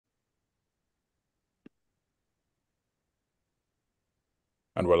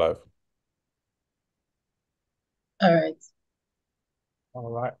And we're live. All right. All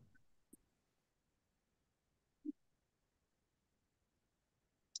right.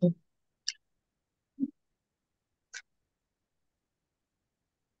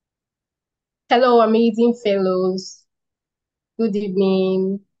 Hello, amazing fellows. Good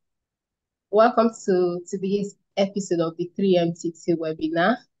evening. Welcome to today's episode of the 3MTT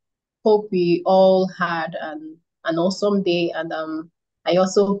webinar. Hope we all had an awesome day, and I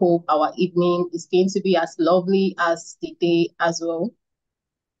also hope our evening is going to be as lovely as the day as well.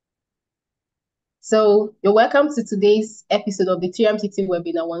 So you're welcome to today's episode of the 3MTT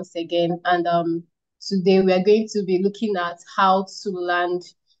webinar once again. And today we are going to be looking at how to land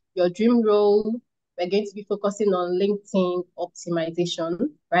your dream role. We're going to be focusing on LinkedIn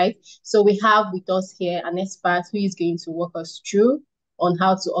optimization, right? So we have with us here an expert who is going to walk us through on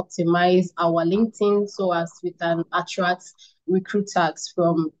how to optimize our LinkedIn so as we can attract recruiters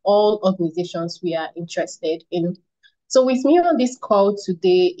from all organizations we are interested in. So with me on this call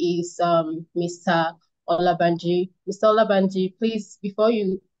today is Mr. Olabanji. Mr. Olabanji, please, before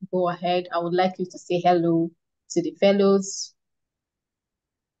you go ahead, I would like you to say hello to the fellows.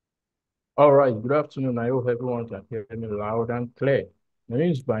 All right. Good afternoon. I hope everyone can hear me loud and clear. My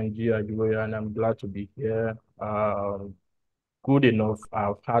name is Banji Ajuboya, and I'm glad to be here. Good enough.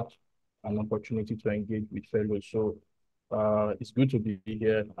 I've had an opportunity to engage with fellows, so it's good to be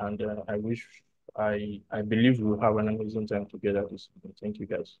here, and I believe we'll have an amazing time together this evening. Thank you,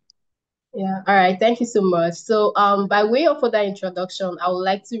 guys. Yeah, all right. Thank you so much. So, by way of further introduction, I would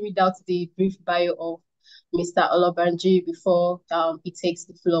like to read out the brief bio of Mr. Olabanji before he takes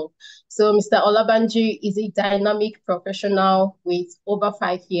the floor. So, Mr. Olabanji is a dynamic professional with over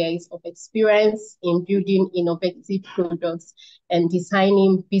 5 years of experience in building innovative products and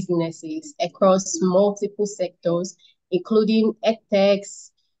designing businesses across multiple sectors, including edtech,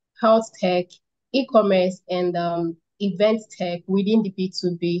 health tech, e-commerce, and event tech within the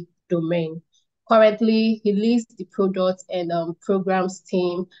B2B domain. Currently, he leads the product and programs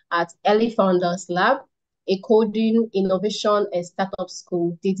team at Early Founders Lab, a coding, innovation, and startup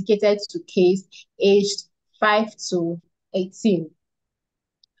school dedicated to kids aged 5 to 18.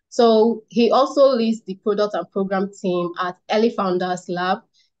 So he also leads the product and program team at Early Founders Lab,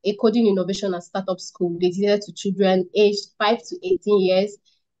 a coding, innovation, and startup school dedicated to children aged 5 to 18 years.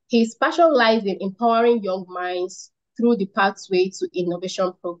 His passion lies in empowering young minds through the Pathway to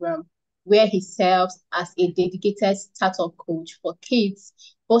Innovation program, where he serves as a dedicated startup coach for kids,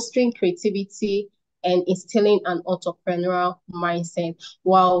 fostering creativity and instilling an entrepreneurial mindset.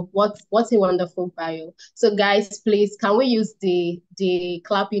 Wow, what a wonderful bio. So guys, please, can we use the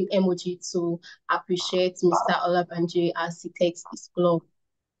clapping emoji to appreciate Mr. Olabanji as he takes his floor?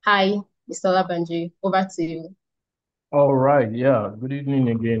 Hi, Mr. Olabanji, over to you. All right. Yeah. Good evening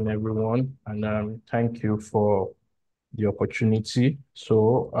again, everyone, and thank you for the opportunity.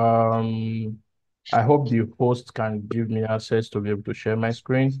 So, I hope the host can give me access to be able to share my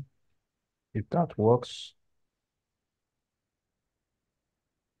screen, if that works.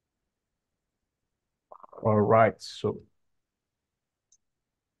 All right.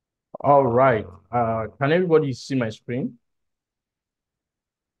 All right. Can everybody see my screen?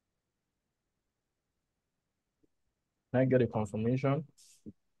 Can I get a confirmation?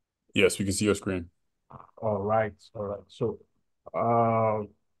 Yes, we can see your screen. All right. All right. So, uh,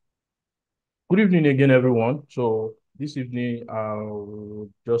 good evening again, everyone. So this evening, I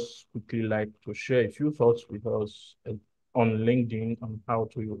would just quickly like to share a few thoughts with us on LinkedIn on how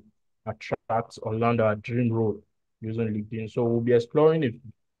to attract or land our dream role using LinkedIn. So we'll be exploring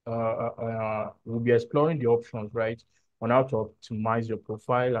the options, right, on how to optimize your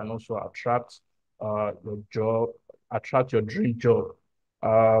profile and also your job, attract your dream job.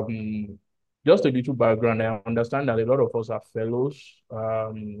 Um, just a little background. I understand that a lot of us are fellows.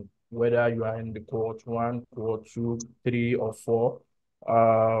 Whether you are in the cohort one, cohort two, three, or four,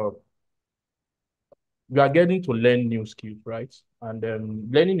 uh, you are getting to learn new skills, right? And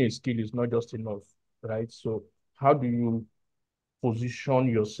learning a skill is not just enough, right? So how do you position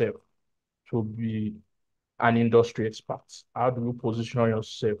yourself to be an industry expert? How do you position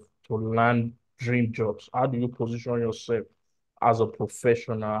yourself to land dream jobs? How do you position yourself as a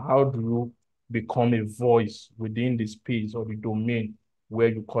professional? How do you become a voice within the space or the domain where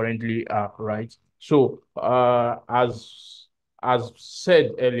you currently are, right? So, as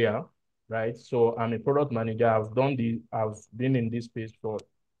said earlier, right? So I'm a product manager. I've been in this space for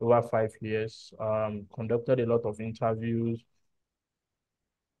over 5 years. Conducted a lot of interviews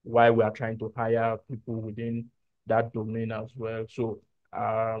while we are trying to hire people within that domain as well. So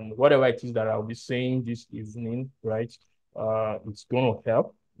whatever it is that I'll be saying this evening, right? it's going to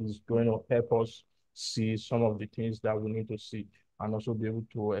help. It's going to help us see some of the things that we need to see and also be able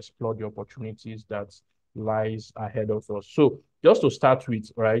to explore the opportunities that lies ahead of us. So just to start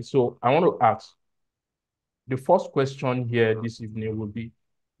with, right? So I want to ask, the first question here this evening will be,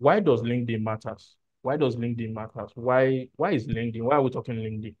 why does LinkedIn matters? Why does LinkedIn matters? Why is LinkedIn? Why are we talking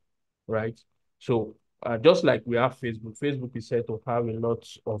LinkedIn, right? So just like we have Facebook, Facebook is said to have a lot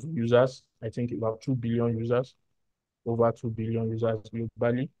of users. I think about 2 billion users, over 2 billion users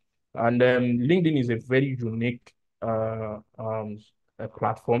globally. And LinkedIn is a very unique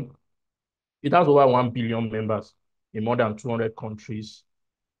platform. It has over 1 billion members in more than 200 countries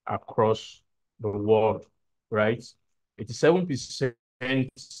across the world, right? 87%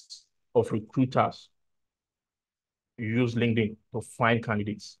 of recruiters use LinkedIn to find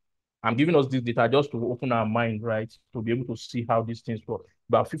candidates. I'm giving us this data just to open our mind, right? To be able to see how these things work.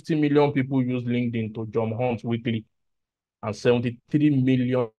 About 50 million people use LinkedIn to job hunt weekly, and 73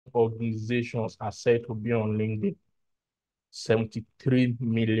 million organizations are said to be on LinkedIn. 73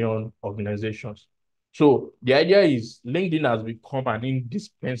 million organizations. So the idea is LinkedIn has become an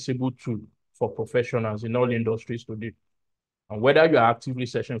indispensable tool for professionals in all industries today. And whether you are actively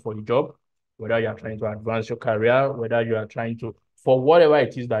searching for a job, whether you are trying to advance your career, whether you are trying to, for whatever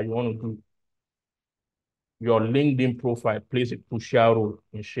it is that you want to do, your LinkedIn profile plays a crucial role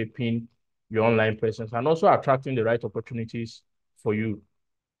in shaping your online presence and also attracting the right opportunities for you.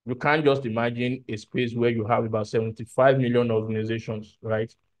 You can't just imagine a space where you have about 75 million organizations,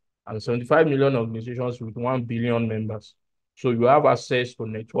 right? And 75 million organizations with 1 billion members. So you have access to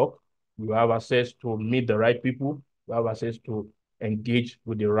network, you have access to meet the right people, you have access to engage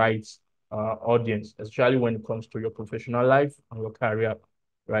with the right audience, especially when it comes to your professional life and your career,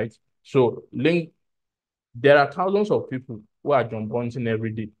 right? So there are thousands of people who are job hunting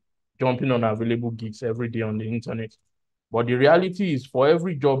every day, jumping on available gigs every day on the internet. But the reality is for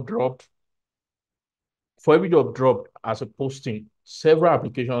every job dropped as a posting, several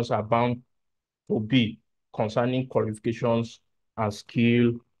applications are bound to be concerning qualifications and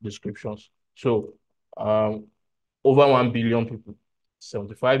skill descriptions. So over 1 billion people,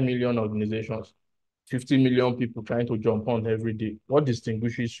 75 million organizations, 50 million people trying to jump on every day. What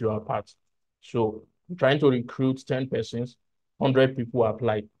distinguishes you apart? So trying to recruit 10 persons, 100 people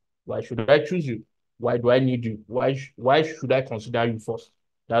apply. Why should I choose you? Why do I need you? Why should I consider you first?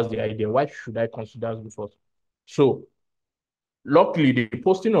 That's the idea. Why should I consider you first? So luckily, the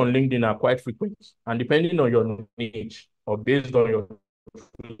posting on LinkedIn are quite frequent, and depending on your niche or based on your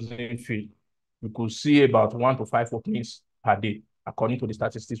choosing field, you could see about 1 to 5 openings per day, according to the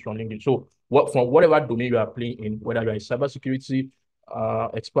statistics from LinkedIn. So, from whatever domain you are playing in, whether you are a cybersecurity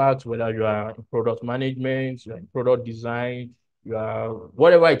expert, whether you are in product management, you are in product design, you are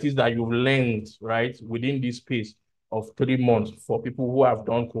whatever it is that you've learned, right, within this space of 3 months for people who have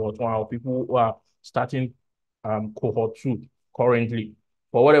done cohort 1 or people who are starting cohort 2 currently,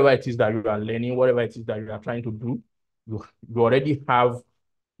 for whatever it is that you are learning, whatever it is that you are trying to do, you already have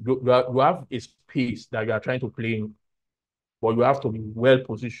you have a space that you are trying to play in, but you have to be well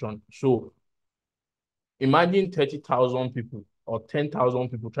positioned. So imagine 30,000 people or 10,000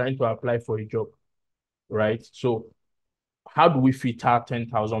 people trying to apply for a job, right? So how do we filter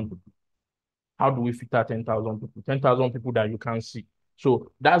 10,000 people? How do we filter 10,000 people? 10,000 people that you can't see.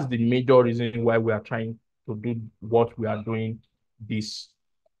 So that's the major reason why we are trying to do what we are doing this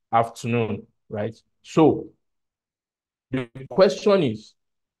afternoon, right? So the question is,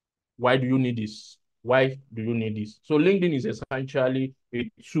 why do you need this? Why do you need this? So LinkedIn is essentially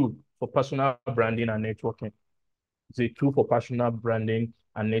a tool for personal branding and networking. It's a tool for personal branding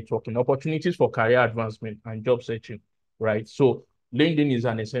and networking, opportunities for career advancement and job searching, right? So LinkedIn is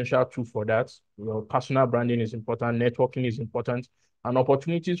an essential tool for that. Your personal branding is important, networking is important, and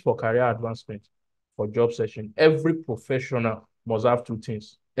opportunities for career advancement, for job searching. Every professional must have two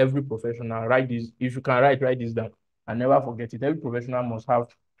things. Every professional, write this. If you can write this down and never forget it. Every professional must have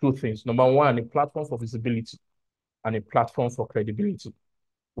two things. Number one, a platform for visibility and a platform for credibility.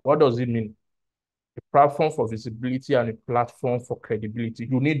 What does it mean? A platform for visibility and a platform for credibility.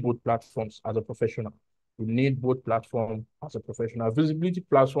 You need both platforms as a professional. You need both platforms as a professional. Visibility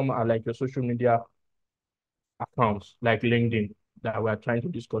platform are like your social media accounts, like LinkedIn, that we're trying to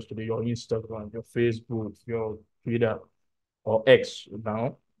discuss today, your Instagram, your Facebook, your Twitter, or X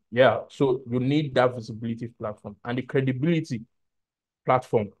now. Yeah, so you need that visibility platform. And the credibility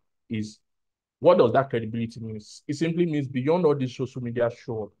platform is, what does that credibility mean? It simply means beyond all this social media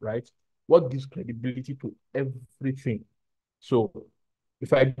show up, right? What gives credibility to everything? So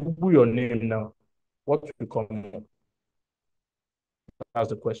if I Google your name now, what will come up? That's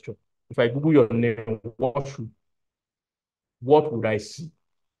the question. If I Google your name, what should what would I see?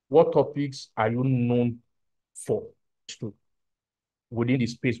 What topics are you known for within the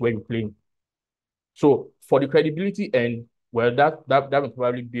space where you're playing? So for the credibility end, well, that will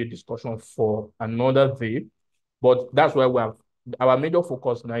probably be a discussion for another day, but that's why we have our major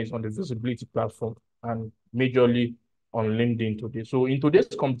focus now is on the visibility platform and majorly on LinkedIn today. So in today's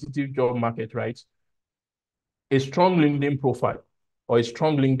competitive job market, right, a strong LinkedIn profile or a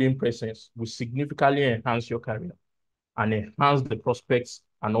strong LinkedIn presence will significantly enhance your career and enhance the prospects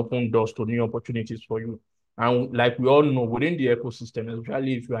and open doors to new opportunities for you. And like we all know, within the ecosystem,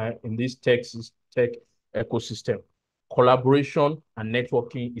 especially if you are in this tech ecosystem, collaboration and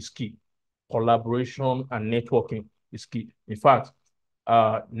networking is key. Collaboration and networking is key. In fact,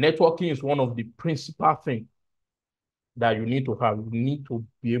 networking is one of the principal things that you need to have. You need to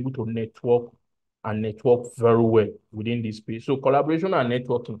be able to network and network very well within this space. So collaboration and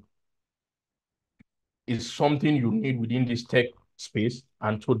networking is something you need within this tech space.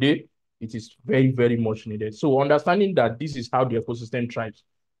 And today, it is very, very much needed. So understanding that this is how the ecosystem thrives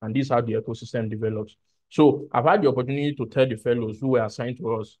and this is how the ecosystem develops. So I've had the opportunity to tell the fellows who were assigned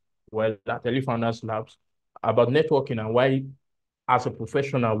to us, well, at Elefounders Labs, about networking and why, as a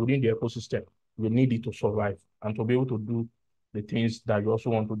professional within the ecosystem, you need it to survive and to be able to do the things that you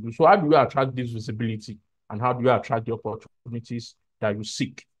also want to do. So how do you attract this visibility and how do you attract the opportunities that you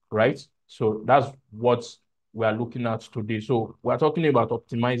seek, right? So that's what we are looking at today. So we're talking about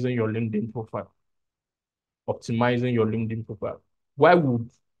optimizing your LinkedIn profile. Optimizing your LinkedIn profile. Why would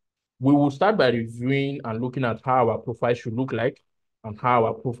we will start by reviewing and looking at how our profile should look like and how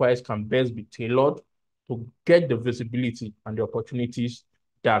our profiles can best be tailored to get the visibility and the opportunities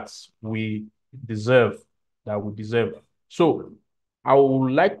that we deserve, So I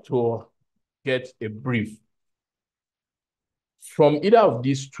would like to get a brief from either of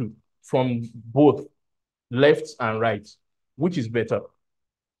these two, from both left and right, which is better?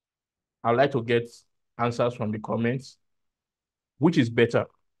 I'd like to get answers from the comments. Which is better?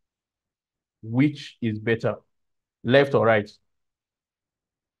 Which is better? Left or right?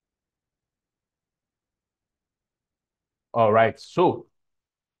 All right. So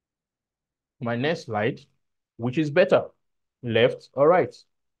my next slide, which is better? Left or right?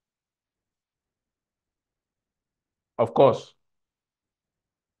 Of course.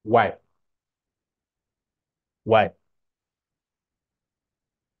 Why? Why?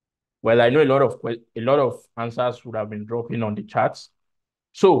 Well, I know a lot of answers would have been dropping on the charts.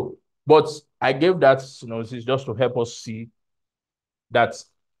 So, but I gave that synopsis just to help us see that,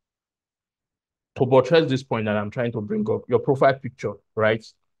 to buttress this point that I'm trying to bring up, your profile picture, right,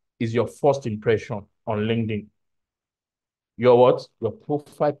 is your first impression on LinkedIn. Your what? Your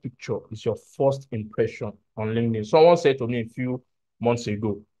profile picture is your first impression on LinkedIn. Someone said to me a few months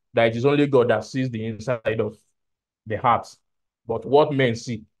ago that it is only God that sees the inside of the heart, but what men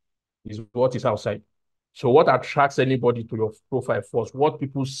see is what is outside. So what attracts anybody to your profile first, what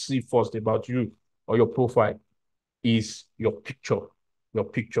people see first about you or your profile is your picture, your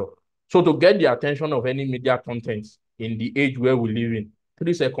picture. So to get the attention of any media content in the age where we live in,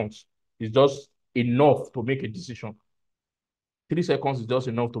 3 seconds is just enough to make a decision. 3 seconds is just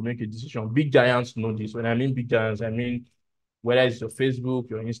enough to make a decision. Big giants know this. When I mean big giants, I mean whether it's your Facebook,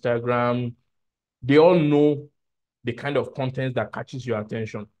 your Instagram, they all know the kind of content that catches your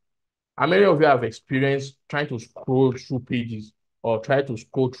attention. How many of you have experienced trying to scroll through pages or try to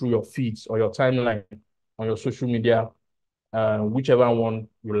scroll through your feeds or your timeline on your social media, whichever one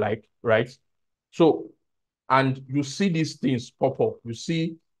you like, right? So, and you see these things pop up, you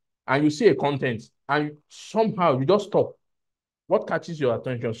see a content, and somehow you just stop. What catches your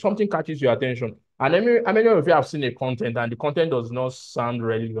attention? Something catches your attention. And how many of you have seen a content and the content does not sound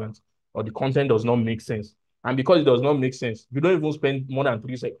relevant or the content does not make sense? And because it does not make sense, you don't even spend more than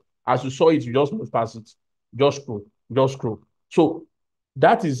 3 seconds. As you saw it, you just move past it. Just scroll, just scroll. So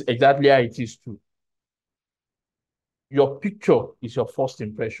that is exactly how it is too. Your picture is your first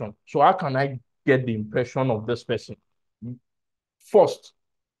impression. So how can I get the impression of this person? First,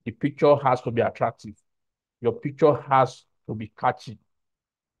 the picture has to be attractive. Your picture has to be catchy,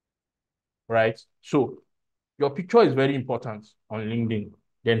 right? So your picture is very important on LinkedIn.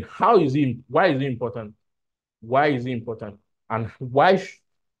 Then why is it important? Why is it important? And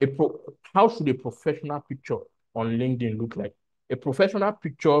how should a professional picture on LinkedIn look like? A professional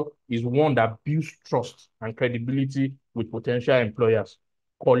picture is one that builds trust and credibility with potential employers,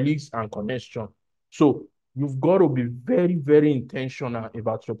 colleagues, and connections. So you've got to be very, very intentional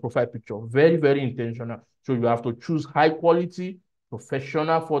about your profile picture. Very, very intentional. So you have to choose high quality,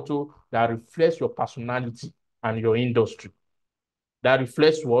 professional photo that reflects your personality and your industry. That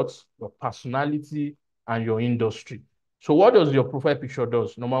reflects what? Your personality and your industry. So what does your profile picture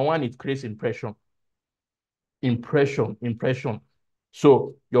does? Number one, it creates impression. Impression.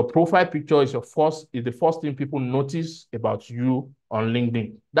 So your profile picture is the first thing people notice about you on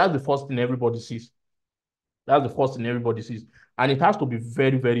LinkedIn. That's the first thing everybody sees. That's the first thing everybody sees. And it has to be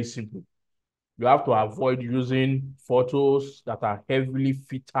very, very simple. You have to avoid using photos that are heavily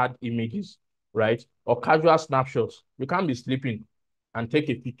filtered images, right? Or casual snapshots. You can't be sleeping and take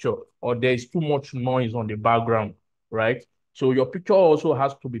a picture, or there is too much noise on the background, right? So your picture also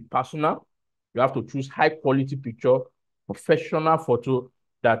has to be personal. You have to choose high quality picture, professional photo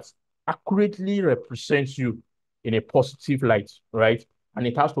that accurately represents you in a positive light, right? And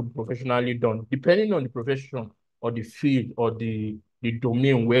it has to be professionally done, depending on the profession or the field or the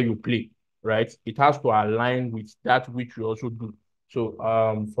domain where you play, right? It has to align with that which you also do. So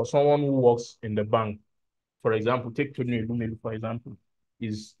for someone who works in the bank, for example, take Tony Elumelu, for example,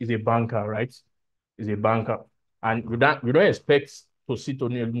 is a banker, right? Is a banker. And you don't expect to see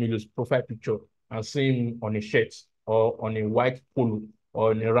Tony Elumelu's profile picture and see him on a shirt or on a white polo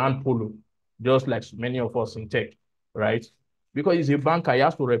or on a round polo, just like many of us in tech, right? Because he's a banker, he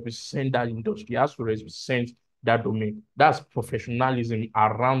has to represent that industry, he has to represent that domain. That's professionalism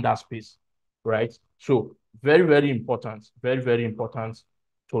around that space, right? So very, very important, very, very important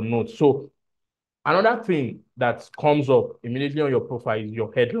to note. So another thing that comes up immediately on your profile is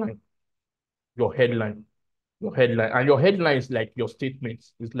your headline, your headline, your headline. And your headline is like your statement.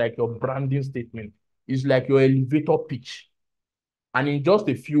 It's like your branding statement. It's like your elevator pitch. And in just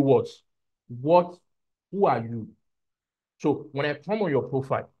a few words, who are you? So when I come on your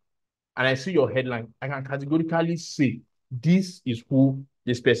profile and I see your headline, I can categorically say, this is who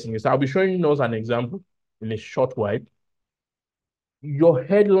this person is. I'll be showing us an example in a short while. Your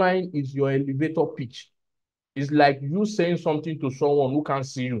headline is your elevator pitch. It's like you saying something to someone who can't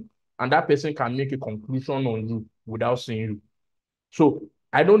see you, and that person can make a conclusion on you without seeing you. So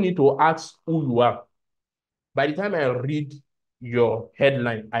I don't need to ask who you are. By the time I read your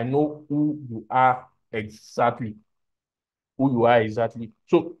headline, I know who you are exactly. Who you are exactly.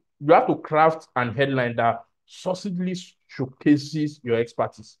 So you have to craft an headline that succinctly showcases your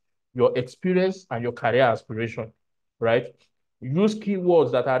expertise, your experience, and your career aspiration, right? Use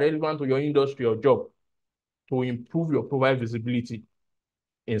keywords that are relevant to your industry or job to improve your profile visibility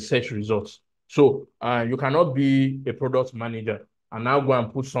in search results. So you cannot be a product manager and now go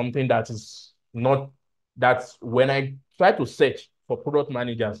and put something that is not, that's when I try to search for product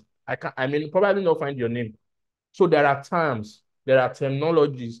managers, I mean, probably not find your name. So there are terms, there are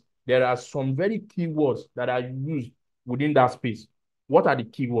terminologies, there are some very keywords that are used within that space. What are the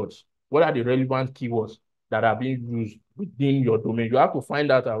keywords? What are the relevant keywords that are being used within your domain? You have to find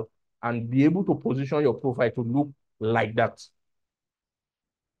that out and be able to position your profile to look like that.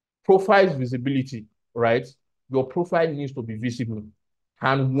 Profile's visibility, right? Your profile needs to be visible.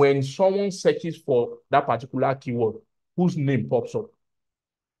 And when someone searches for that particular keyword, whose name pops up?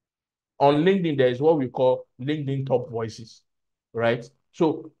 On LinkedIn, there is what we call LinkedIn top voices, right?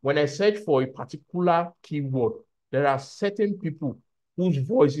 So when I search for a particular keyword, there are certain people whose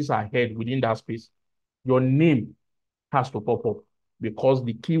voices are heard within that space. Your name has to pop up because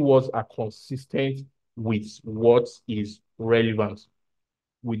the keywords are consistent with what is relevant.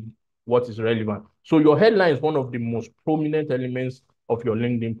 With what is relevant. So your headline is one of the most prominent elements of your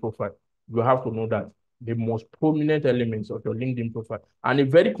LinkedIn profile. You have to know that the most prominent elements of your LinkedIn profile, and a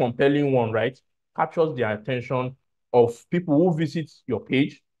very compelling one, right? Captures the attention of people who visit your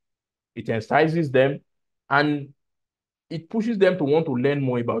page. It entices them and it pushes them to want to learn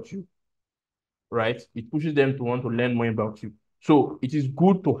more about you, right? It pushes them to want to learn more about you. So it is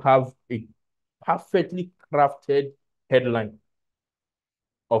good to have a perfectly crafted headline.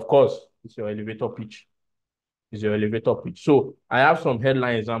 Of course, it's your elevator pitch. Is your elevator pitch. So I have some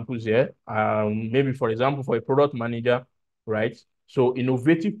headline examples here. Maybe for example, for a product manager, right? So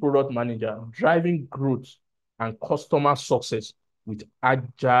innovative product manager, driving growth and customer success with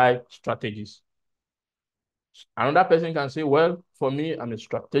agile strategies. Another person can say, well, for me, I'm a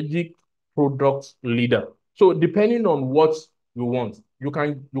strategic product leader. So depending on what you want, you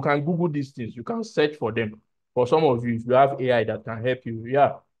can Google these things, you can search for them. For some of you, if you have AI that can help you, yeah,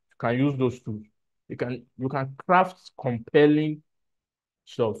 you can use those tools. You can craft compelling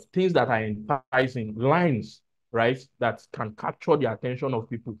stuff, things that are enticing, lines, right, that can capture the attention of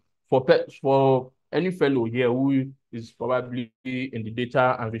people. For any fellow here who is probably in the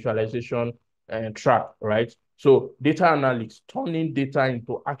data and visualization track, right? So data analytics, turning data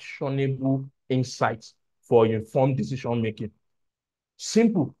into actionable insights for informed decision making.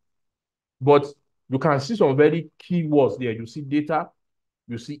 Simple, but you can see some very key words there. You see data,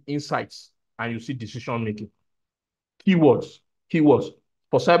 you see insights, and you see decision making. Keywords. Keywords.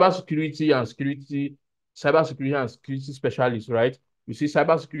 For cybersecurity and security specialists, right? You see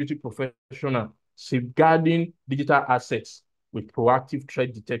cybersecurity professional safeguarding digital assets with proactive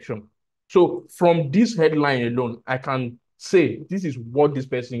threat detection. So from this headline alone, I can say this is what this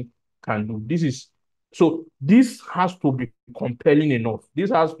person can do. This has to be compelling enough. This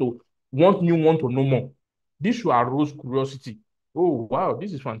has to want to know more. This should arouse curiosity. Oh, wow,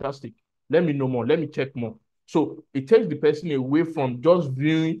 this is fantastic. Let me know more. Let me check more. So it takes the person away from just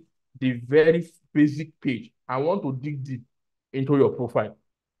viewing the very basic page. I want to dig deep into your profile,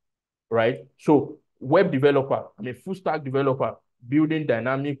 right? So web developer, I'm a full stack developer, building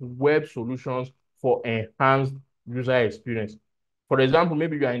dynamic web solutions for enhanced user experience. For example,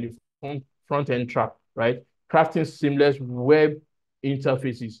 maybe you are in the front end track, right? Crafting seamless web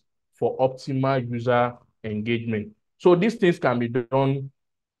interfaces for optimal user engagement. So these things can be done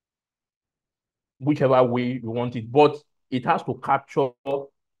whichever way you want it, but it has to capture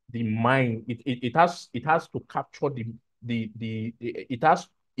the mind. It has to capture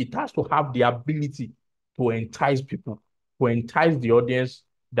it has to have the ability to entice people, to entice the audience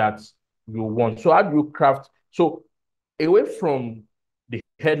that you want. So how do you craft? So away from the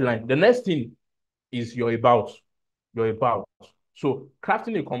headline, the next thing is your about. Your about. So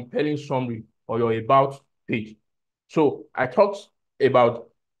crafting a compelling summary or your about page. So I talked about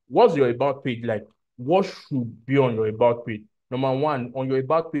what's your about page like? What should be on your about page? Number one, on your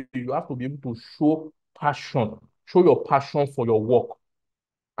about page, you have to be able to show passion, show your passion for your work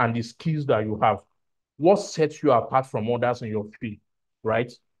and the skills that you have. What sets you apart from others in your field,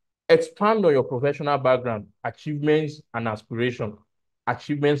 right? Expand on your professional background, achievements and aspiration.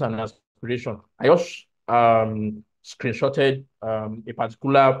 Achievements and aspiration. I just screenshotted a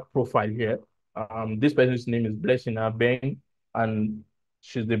particular profile here. This person's name is Blessing Ben, and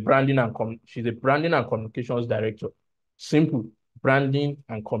she's a branding and communications director. Simple branding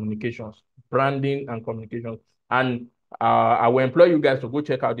and communications, branding and communications. And I will employ you guys to go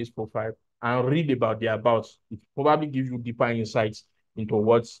check out this profile and read about their about. It probably gives you deeper insights into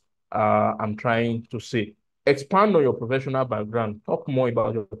what I'm trying to say. Expand on your professional background. Talk more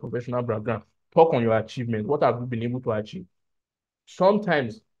about your professional background. Talk on your achievements. What have you been able to achieve?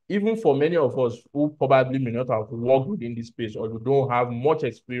 Sometimes, even for many of us who probably may not have worked within this space or you don't have much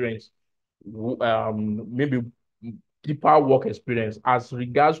experience, maybe deeper work experience as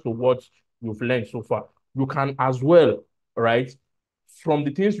regards to what you've learned so far, you can as well, right? From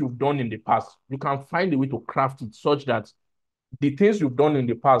the things you've done in the past, you can find a way to craft it such that the things you've done in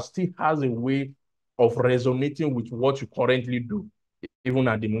the past still has a way of resonating with what you currently do, even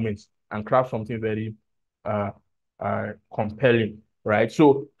at the moment, and craft something very uh, compelling, right?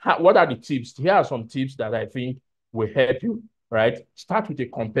 So what are the tips? Here are some tips that I think will help you, right? Start with a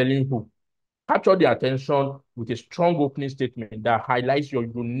compelling hook. Capture the attention with a strong opening statement that highlights your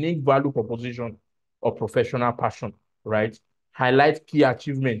unique value proposition or professional passion, right? Highlight key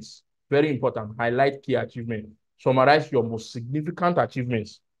achievements. Very important. Highlight key achievements. Summarize your most significant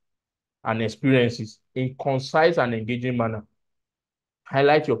achievements and experiences in concise and engaging manner.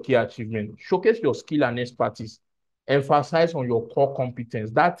 Highlight your key achievements. Showcase your skill and expertise. Emphasize on your core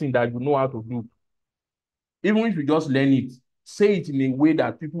competence, that thing that you know how to do. Even if you just learn it, say it in a way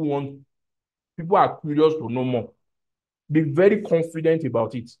that people are curious to know more. Be very confident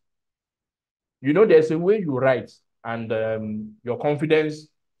about it. You know, there's a way you write and your confidence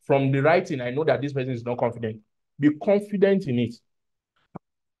from the writing, I know that this person is not confident. Be confident in it.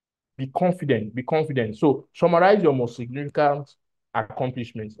 Be confident. Be confident. So summarize your most significant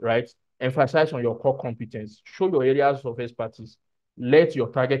accomplishments, right? Emphasize on your core competence. Show your areas of expertise. Let your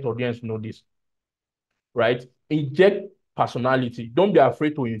target audience know this, right? Inject personality. Don't be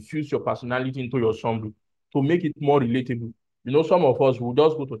afraid to infuse your personality into your summary to make it more relatable. You know, some of us will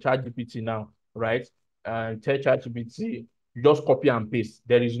just go to ChatGPT now, right? And tell ChatGPT, you just copy and paste.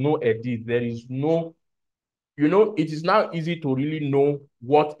 There is no edit. There is no, it is now easy to really know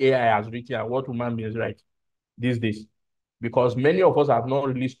what AI has written and what human beings write these days, because many of us have not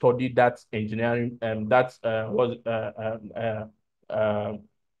really studied that engineering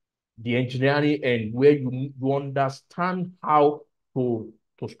the engineering end where you understand how to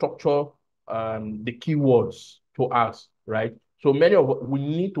structure the keywords to ask, right? So many of we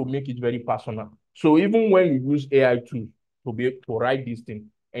need to make it very personal. So even when you use AI tools to write this thing,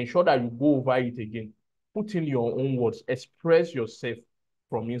 ensure that you go over it again. Put in your own words, express yourself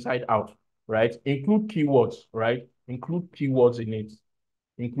from inside out, right? Include keywords, right? Include keywords in it.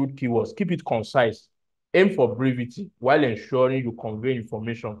 Include keywords. Keep it concise. Aim for brevity while ensuring you convey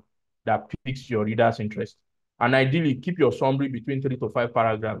information that piques your reader's interest. And ideally, keep your summary between 3 to 5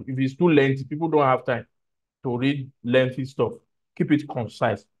 paragraphs. If it's too lengthy, people don't have time. to read lengthy stuff. Keep it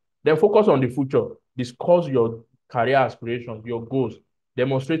concise. Then focus on the future. Discuss your career aspirations, your goals.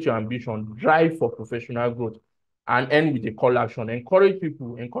 Demonstrate your ambition. Drive for professional growth. And end with a call action. Encourage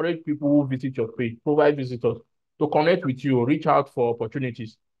people. Encourage people who visit your page. Provide visitors to connect with you. Reach out for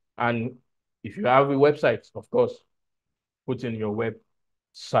opportunities. And if you have a website, of course, put in your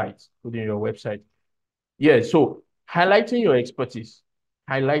website. Put in your website. Yeah, so highlighting your expertise.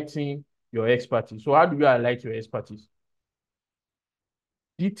 Highlighting your expertise. So how do you highlight your expertise?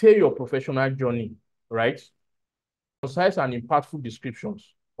 Detail your professional journey, right? Concise and impactful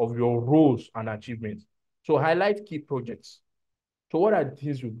descriptions of your roles and achievements. So highlight key projects. So what are the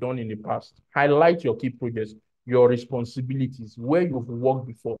things you've done in the past? Highlight your key projects, your responsibilities, where you've worked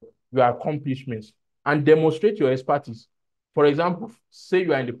before, your accomplishments, and demonstrate your expertise. For example, say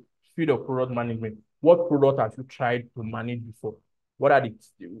you are in the field of product management. What product have you tried to manage before?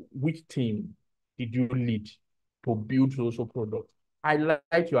 Which team did you lead to build those products?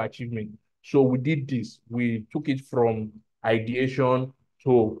 Highlight your achievement. So we did this. We took it from ideation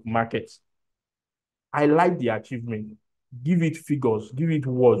to market. Highlight the achievement. Give it figures, give it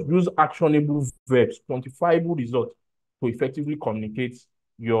words, use actionable verbs, quantifiable results to effectively communicate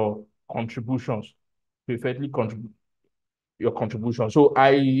your contributions, to effectively contribute your contribution. So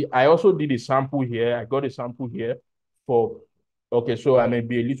I also did a sample here. I got a sample here for, okay, so I may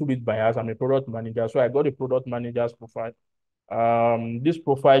be a little bit biased. I'm a product manager. So I got a product manager's profile. This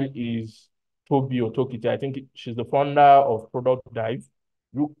profile is Toby Otokite. I think she's the founder of Product Dive.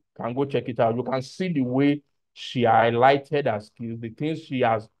 You can go check it out. You can see the way she highlighted her skills, the things she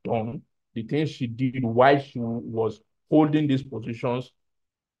has done, the things she did while she was holding these positions.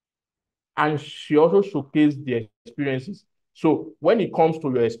 And she also showcased the experiences. So when it comes to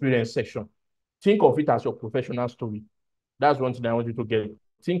your experience section, think of it as your professional story. That's one thing I want you to get.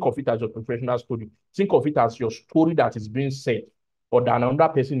 Think of it as your professional story. Think of it as your story that is being said or that another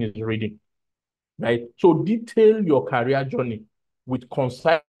person is reading, right? So detail your career journey with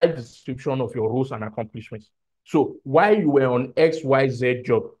concise description of your roles and accomplishments. So while you were on XYZ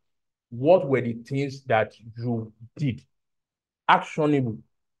job, what were the things that you did? Actionable.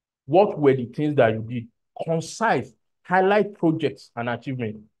 What were the things that you did? Concise. Highlight projects and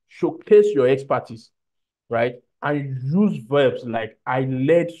achievements. Showcase your expertise, right? And use verbs like I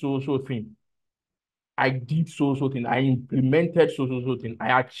led so thing. I did so thing. I implemented so thing.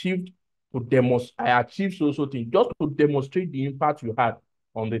 I achieved so thing, just to demonstrate the impact you had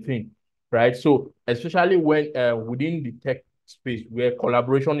on the thing, right? So especially when within the tech space where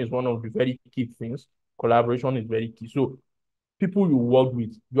collaboration is one of the very key things, collaboration is very key. So people you work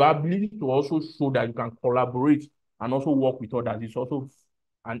with, your ability to also show that you can collaborate and also work with others is also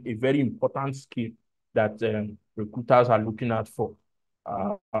a very important skill that recruiters are looking at for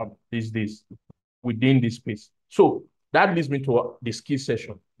these days within this space. So that leads me to the skill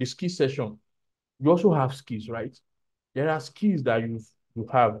session. The skill session, you also have skills, right? There are skills that you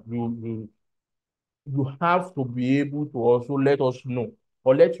have. You have to be able to also let us know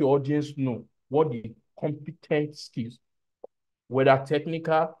or let your audience know what the competent skills, whether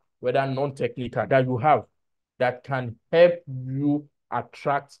technical, whether non-technical, that you have that can help you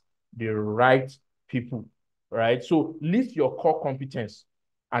attract the right people, right? So list your core competence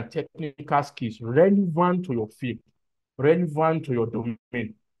and technical skills relevant to your field, relevant to your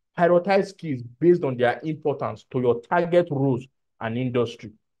domain. Prioritize skills based on their importance to your target roles and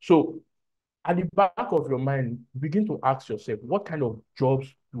industry. So at the back of your mind, begin to ask yourself, what kind of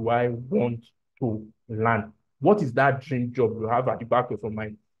jobs do I want to land? What is that dream job you have at the back of your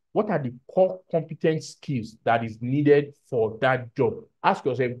mind? What are the core competence skills that is needed for that job? Ask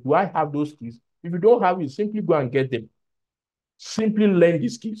yourself, do I have those skills? If you don't have it, simply go and get them. Simply learn the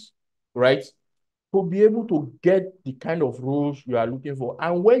skills, right? To be able to get the kind of roles you are looking for.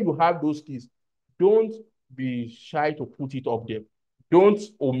 And when you have those skills, don't be shy to put it up there. Don't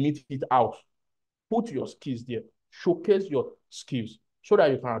omit it out. Put your skills there. Showcase your skills so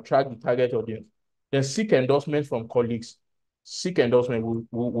that you can attract the target audience. Then seek endorsement from colleagues. Seek endorsement.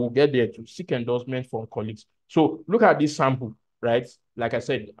 We'll get there to seek endorsement from colleagues. So look at this sample, right? Like I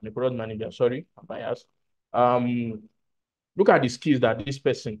said, I'm a product manager. Sorry, I'm biased. Look at the skills that this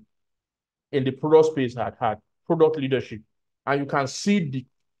person in the product space had product leadership. And you can see the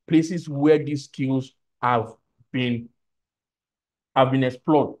places where these skills have been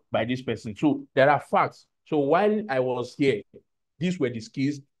explored by this person. So there are facts. So while I was here, these were the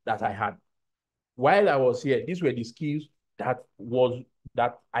skills that I had. While I was here, these were the skills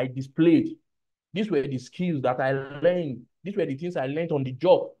that I displayed. These were the skills that I learned. These were the things I learned on the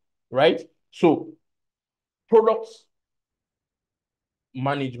job, right? So products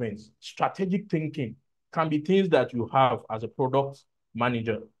management, strategic thinking, can be things that you have as a product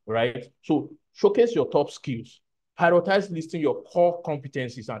manager, right? So showcase your top skills. Prioritize listing your core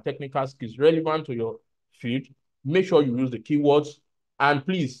competencies and technical skills relevant to your field. Make sure you use the keywords, and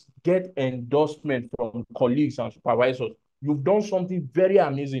please get endorsement from colleagues and supervisors. You've done something very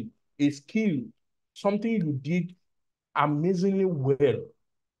amazing, a skill, something you did amazingly well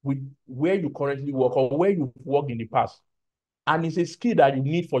with where you currently work or where you've worked in the past. And it's a skill that you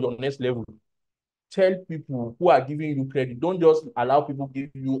need for your next level. Tell people who are giving you credit. Don't just allow people give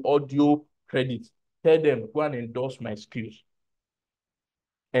you audio credit. Tell them, go and endorse my skills.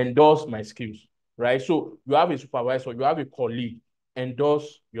 Endorse my skills, right? So you have a supervisor, you have a colleague,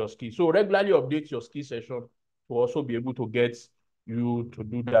 endorse your skills. So regularly update your skill session to also be able to get you to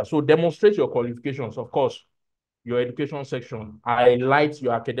do that. So demonstrate your qualifications, of course, your education section. Highlight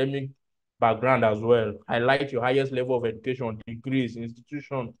your academic background as well. Highlight your highest level of education, degrees,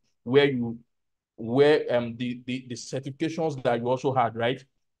 institution, where the certifications that you also had, right?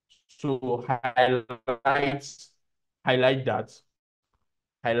 So highlight that.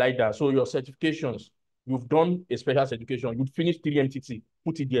 Highlight that. So your certifications, you've done a special certification, you finished 3MTT,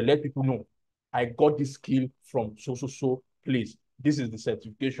 put it there, let people know. I got this skill from so place. This is the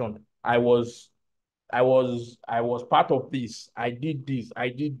certification. I was part of this. I did this.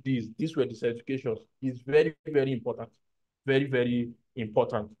 These were the certifications. It's very, very important. Very, very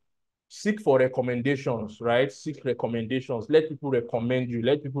important. Seek for recommendations, right? Seek recommendations. Let people recommend you.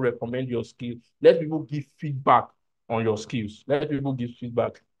 Let people recommend your skills. Let people give feedback on your skills. Let people give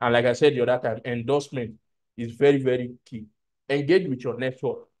feedback. And like I said the other time, endorsement is very, very key. Engage with your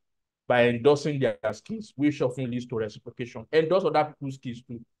network by endorsing their skills, which often leads to reciprocation. Endorse other people's skills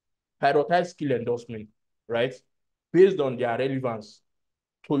too. Prioritize skill endorsement, right? Based on their relevance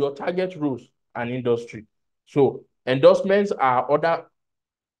to your target roles and industry. So endorsements are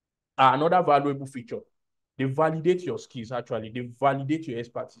another valuable feature. They validate your skills, actually. They validate your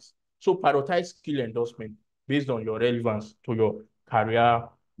expertise. So prioritize skill endorsement based on your relevance to your career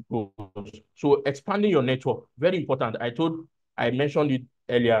goals. So expanding your network, very important. I mentioned it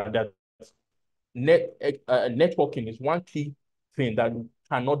earlier that networking is one key thing that you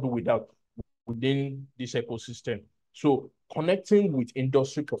cannot do without within this ecosystem. So connecting with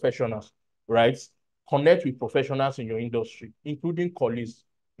industry professionals, right? Connect with professionals in your industry, including colleagues,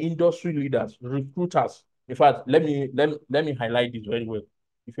 industry leaders, recruiters. In fact, let me highlight this very well.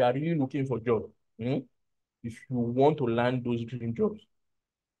 If you are really looking for a job, if you want to land those dream jobs,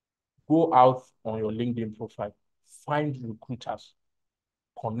 go out on your LinkedIn profile, find recruiters,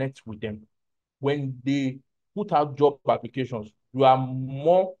 connect with them. When they put out job applications, you are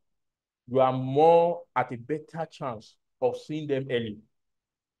more at a better chance of seeing them early.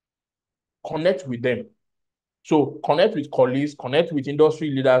 Connect with them. So connect with colleagues, connect with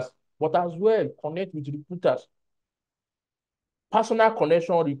industry leaders, but as well, connect with recruiters. Personal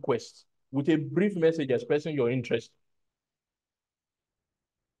connection requests with a brief message expressing your interest.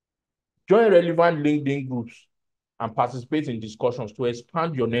 Join relevant LinkedIn groups and participate in discussions to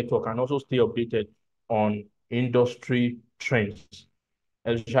expand your network and also stay updated on industry trends,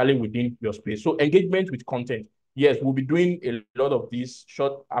 especially within your space. So engagement with content. Yes, we'll be doing a lot of this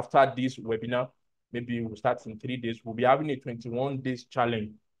short after this webinar. Maybe we'll start in 3 days. We'll be having a 21 days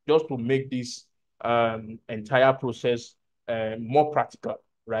challenge just to make this entire process more practical,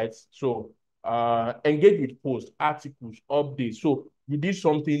 right? So engage with posts, articles, updates. So you did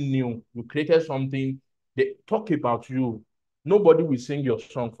something new, you created something, they talk about you. Nobody will sing your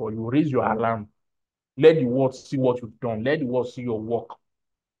song for you. Raise your alarm. Let the world see what you've done. Let the world see your work.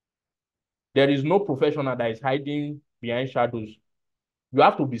 There is no professional that is hiding behind shadows. You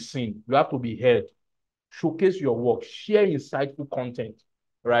have to be seen. You have to be heard. Showcase your work. Share insightful content,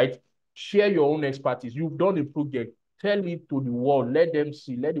 right? Share your own expertise. You've done a project. Tell it to the world. Let them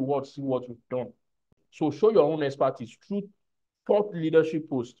see. Let the world see what you've done. So show your own expertise through thought leadership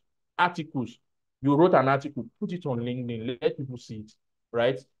posts, articles. You wrote an article. Put it on LinkedIn. Let people see it,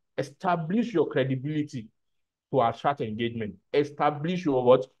 right? Establish your credibility to attract engagement. Establish your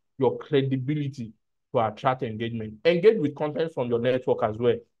what? Your credibility to attract engagement. Engage with content from your network as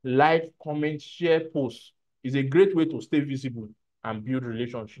well. Like, comment, share posts is a great way to stay visible and build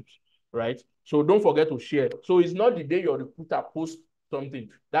relationships, right? So don't forget to share. So it's not the day your recruiter posts something.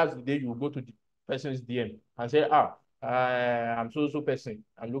 That's the day you go to the person's DM and say, I'm so person.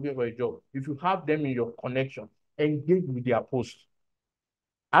 I'm looking for a job. If you have them in your connection, engage with their posts.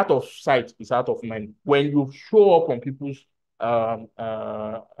 Out of sight is out of mind. When you show up on people's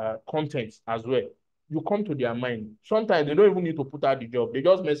content as well, you come to their mind. Sometimes they don't even need to put out the job. They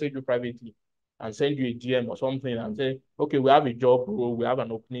just message you privately and send you a DM or something and say, okay, we have a job, bro. We have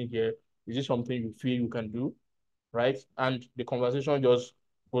an opening here. Is it something you feel you can do? Right? And the conversation just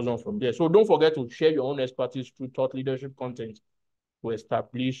goes on from there. So don't forget to share your own expertise through thought leadership content to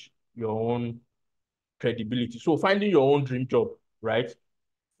establish your own credibility. So finding your own dream job, right?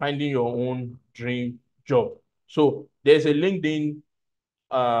 Finding your own dream job. So there's a LinkedIn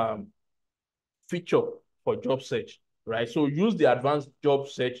feature for job search, right? So use the advanced job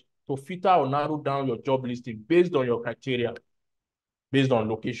search to filter or narrow down your job listing based on your criteria, based on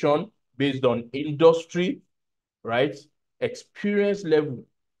location, based on industry, right? Experience level,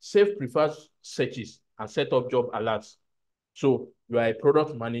 save preferred searches, and set up job alerts. So you are a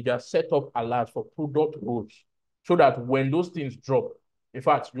product manager, set up alerts for product roles so that when those things drop, in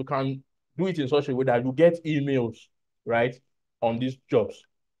fact, you can do it in such a way that you get emails, right, on these jobs.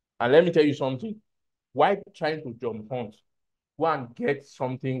 And let me tell you something. Why trying to jump hunt? Go and get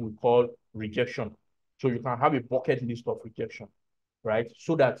something we call rejection. So you can have a bucket list of rejection, right?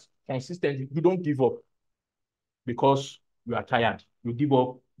 So that consistently you don't give up because you are tired. You give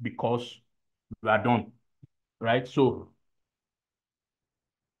up because you are done, right? So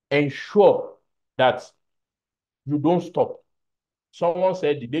ensure that you don't stop. Someone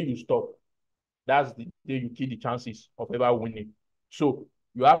said the day you stop, that's the day you kill the chances of ever winning. So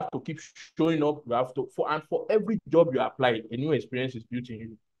you have to keep showing up. You have to for every job you apply, a new experience is built in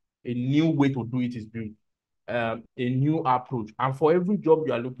you. A new way to do it is built. A new approach. And for every job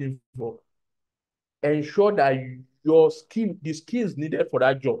you are looking for, ensure that your skill, the skills needed for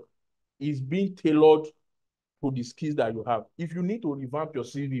that job, is being tailored to the skills that you have. If you need to revamp your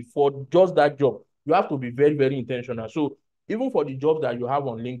CV for just that job, you have to be very, very intentional. So even for the jobs that you have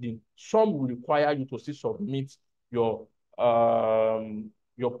on LinkedIn, some will require you to still submit your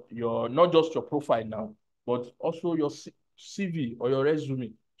not just your profile now, but also your CV or your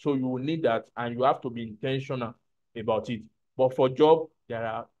resume. So you will need that, and you have to be intentional about it. But for job, there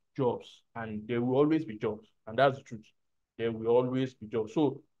are jobs, and there will always be jobs, and that's the truth. There will always be jobs.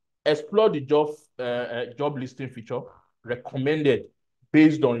 So explore the job listing feature recommended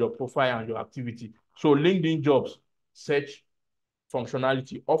based on your profile and your activity. So LinkedIn jobs search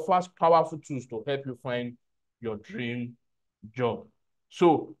functionality offers powerful tools to help you find your dream job.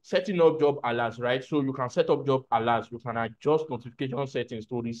 So setting up job alerts, right? So you can set up job alerts. You can adjust notification settings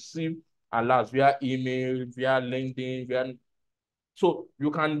to receive alerts via email, via LinkedIn, via... So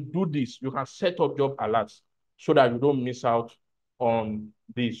you can do this. You can set up job alerts so that you don't miss out on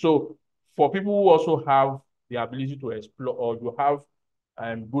this. So for people who also have the ability to explore, or you have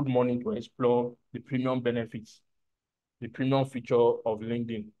good money to explore the premium benefits, the premium feature of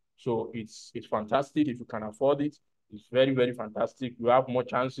LinkedIn. So it's fantastic if you can afford it. It's very, very fantastic. You have more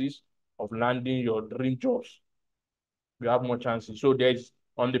chances of landing your dream jobs. You have more chances. So there's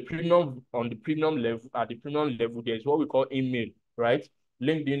on the premium level, at the premium level, there's what we call email, right?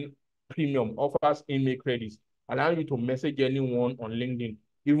 LinkedIn Premium offers email credits, allowing you to message anyone on LinkedIn,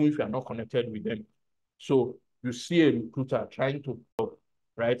 even if you are not connected with them. So you see a recruiter trying to help,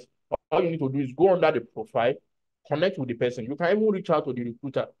 right? All you need to do is go under the profile, connect with the person. You can even reach out to the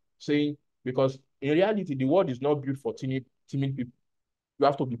recruiter saying, because in reality, the world is not built for timid people. You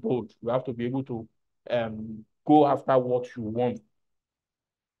have to be bold. You have to be able to go after what you want.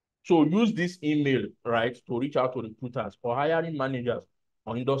 So use this email, right, to reach out to recruiters or hiring managers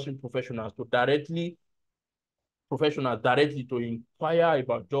or industry professionals directly to inquire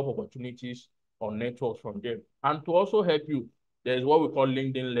about job opportunities or networks from them. And to also help you, there's what we call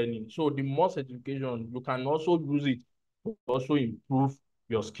LinkedIn Learning. So the more certification, you can also use it to also improve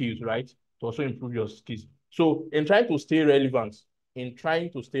your skills, right? To also improve your skills. So in trying to stay relevant,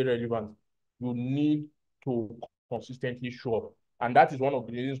 you need to consistently show up. And that is one of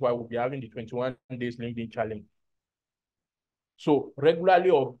the reasons why we'll be having the 21 days LinkedIn challenge. So regularly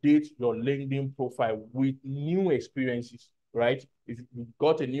update your LinkedIn profile with new experiences, right? If you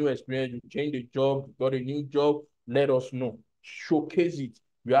got a new experience, you change the job, you got a new job, let us know. Showcase it.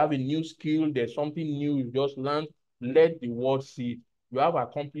 You have a new skill, there's something new you just learned, let the world see it. You have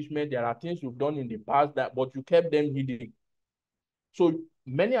accomplishment, there are things you've done in the past but you kept them hidden. So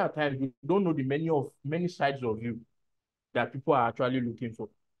many a times you don't know the many sides of you that people are actually looking for.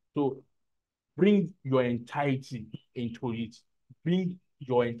 So bring your entirety into it. Bring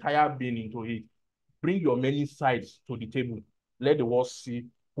your entire being into it. Bring your many sides to the table. Let the world see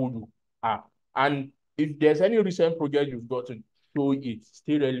who you are. And if there's any recent project you've gotten, show it.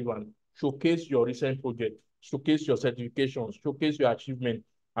 Stay relevant. Showcase your recent project. Showcase your certifications. Showcase your achievement.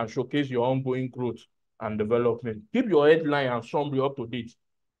 And showcase your ongoing growth and development. Keep your headline and summary up to date.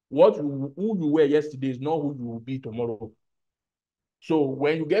 Who you were yesterday is not who you will be tomorrow. So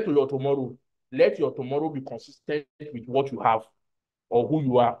when you get to your tomorrow, let your tomorrow be consistent with what you have. or who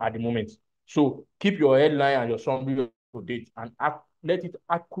you are at the moment. So keep your headline and your summary up to date and let it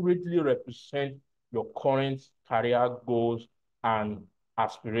accurately represent your current career goals and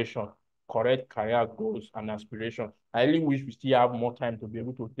aspiration. Correct career goals and aspiration. I really wish we still have more time to be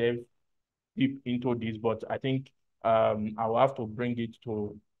able to delve deep into this, but I think I will have to bring it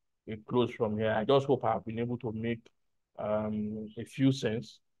to a close from here. I just hope I've been able to make a few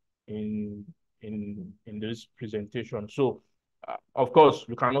sense in this presentation. So, of course,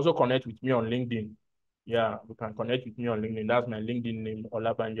 you can also connect with me on LinkedIn. Yeah, you can connect with me on LinkedIn. That's my LinkedIn name,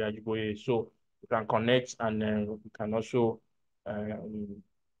 Olabanjo Ajiboye. So you can connect and we can also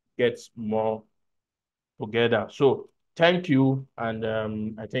get more together. So thank you. And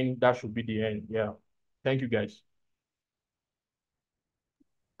I think that should be the end. Yeah. Thank you, guys.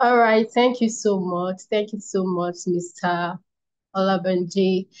 All right, thank you so much. Thank you so much, Mr.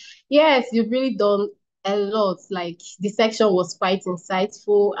 Olabanji. Yes, you've really done a lot. Like the section was quite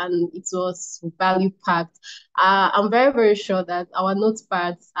insightful and it was value packed. I'm very, very sure that our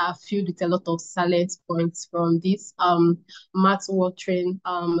notepads are filled with a lot of salient points from this math watering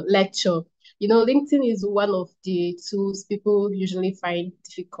lecture. You know, LinkedIn is one of the tools people usually find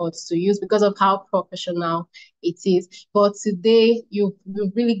difficult to use because of how professional it is. But today, you've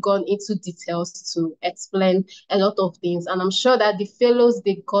really gone into details to explain a lot of things. And I'm sure that the fellows,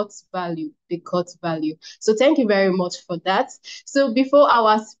 they got value. They got value. So thank you very much for that. So before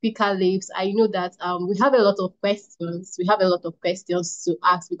our speaker leaves, I know that we have a lot of questions. We have a lot of questions to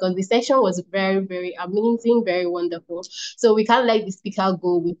ask because the session was very, very amazing, very wonderful. So we can't let the speaker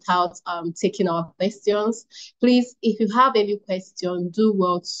go without taking our questions. Please, if you have any question, do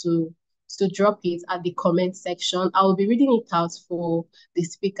well to drop it at the comment section. I will be reading it out for the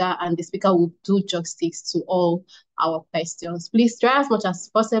speaker, and the speaker will do justice to all our questions. Please try as much as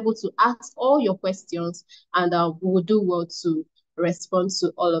possible to ask all your questions, and we will do well to respond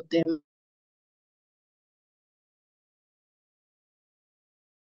to all of them.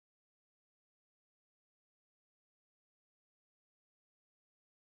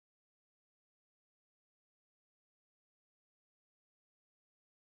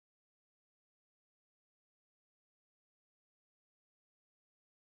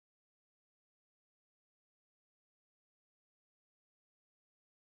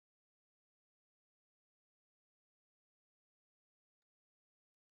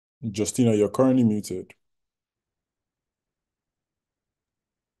 Justina, you're currently muted.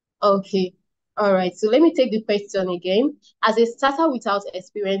 Okay. All right. So let me take the question again. As a starter without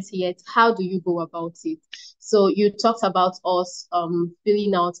experience yet, how do you go about it? So you talked about us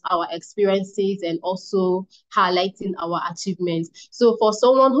filling out our experiences and also highlighting our achievements. So for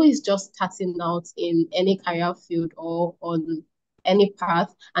someone who is just starting out in any career field or on any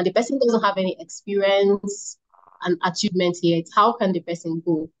path, and the person doesn't have any experience and achievement yet, how can the person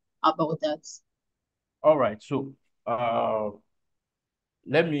go about that? All right. So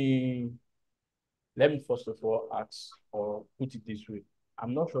let me first of all ask or put it this way.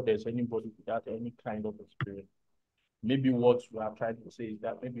 I'm not sure there's anybody without any kind of experience. Maybe what you are trying to say is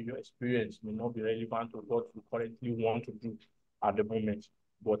that maybe your experience may not be relevant to what you currently want to do at the moment,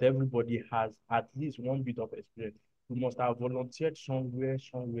 but everybody has at least one bit of experience. You must have volunteered somewhere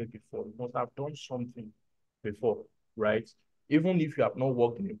before. You must have done something before, right? Even if you have not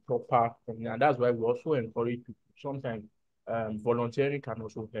worked in a proper company, and that's why we also encourage people. Sometimes volunteering can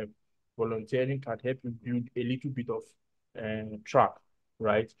also help. Volunteering can help you build a little bit of track,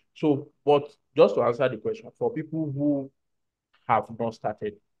 right? So, but just to answer the question, for people who have not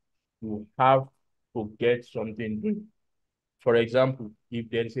started, you have to get something doing. For example, if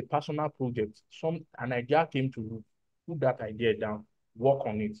there is a personal project, an idea came to you, put that idea down, work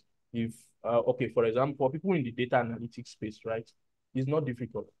on it. If okay, for example, for people in the data analytics space, right, it's not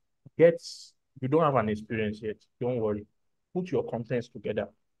difficult. Get You don't have an experience yet, don't worry. Put your contents together,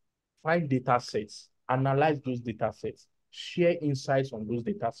 find data sets, analyze those data sets, share insights on those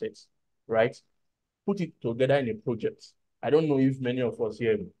data sets, right? Put it together in a project. I don't know if many of us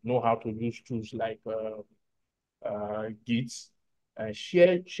here know how to use tools like Git.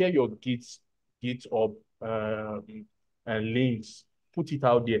 Share your GitHub links. Put it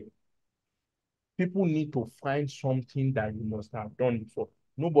out there. People need to find something that you must have done before.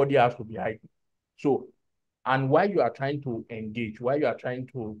 Nobody has to be hiding. So, and while you are trying to engage,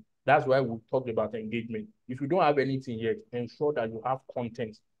 that's why we talked about engagement. If you don't have anything yet, ensure that you have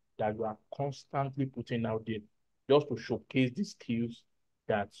content that you are constantly putting out there just to showcase the skills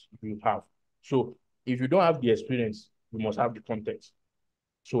that you have. So if you don't have the experience, you must have the content.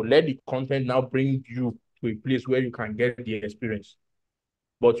 So let the content now bring you to a place where you can get the experience.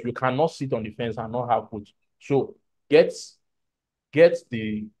 But you cannot sit on the fence and not have both. So get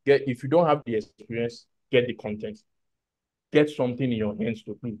if you don't have the experience, get the content. Get something in your hands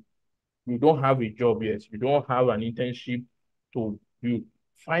to do. You don't have a job yet. You don't have an internship to do.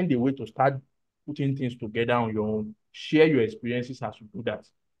 Find a way to start putting things together on your own. Share your experiences as you do that.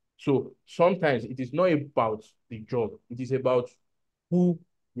 So sometimes it is not about the job. It is about who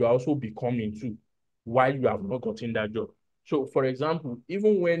you are also becoming to while you have not gotten that job. So for example,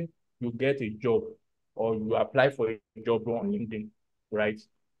 even when you get a job or you apply for a job on LinkedIn, right?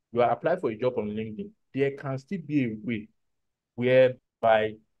 You apply for a job on LinkedIn, there can still be a way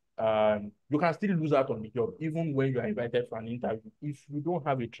whereby you can still lose out on the job even when you are invited for an interview if you don't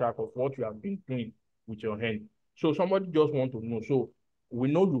have a track of what you have been doing with your hand. So somebody just want to know. So we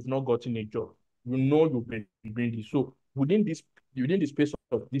know you've not gotten a job. You know you've been doing this. So within the space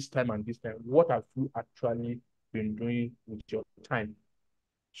of this time and this time, what have you actually been doing with your time?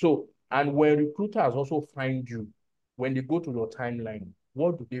 So, and when recruiters also find you, when they go to your timeline,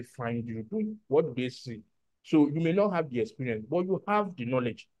 what do they find you doing? What do they see? So you may not have the experience, but you have the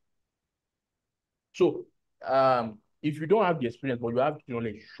knowledge. So if you don't have the experience, but you have the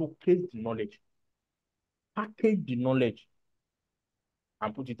knowledge, showcase the knowledge, package the knowledge,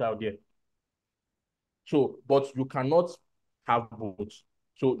 and put it out there. So, but you cannot have both.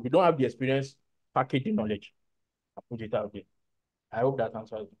 So you don't have the experience, package the knowledge, and put it out there. I hope that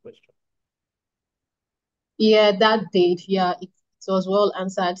answers the question. Yeah, that did. Yeah, it was well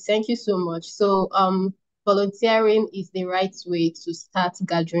answered. Thank you so much. So, volunteering is the right way to start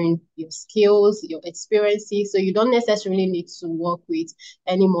gathering your skills, your experiences. So you don't necessarily need to work with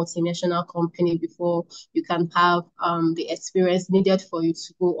any multinational company before you can have the experience needed for you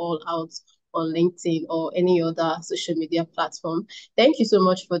to go all out on LinkedIn or any other social media platform. Thank you so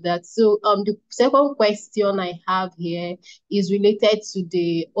much for that. So, the second question I have here is related to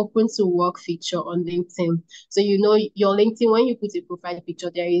the open to work feature on LinkedIn. So you know your LinkedIn, when you put a profile picture,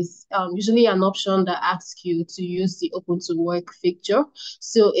 there is usually an option that asks you to use the open to work feature.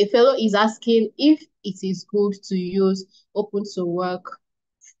 So a fellow is asking if it is good to use open to work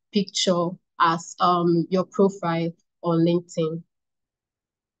picture as your profile on LinkedIn.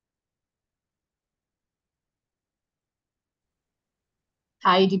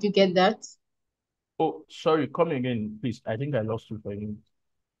 Hi, did you get that? Oh, sorry, come again, please. I think I lost you for a minute.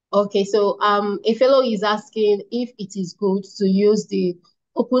 Okay, so a fellow is asking if it is good to use the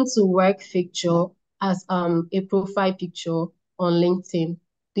open to work feature as a profile picture on LinkedIn.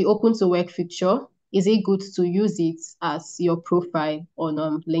 The open to work feature, is it good to use it as your profile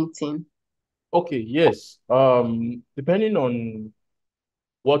on LinkedIn? Okay, yes. Depending on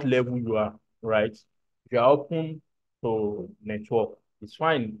what level you are, right? If you are open to network, it's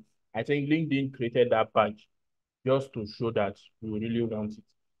fine. I think LinkedIn created that badge just to show that you really want it.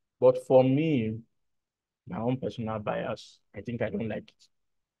 But for me, my own personal bias, I think I don't like it.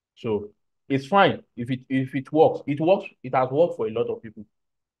 So it's fine if it works. It works. It has worked for a lot of people.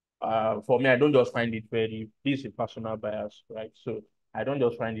 For me, I don't just find it very. This is a personal bias, right? So I don't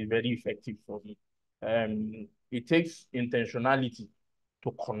just find it very effective for me. It takes intentionality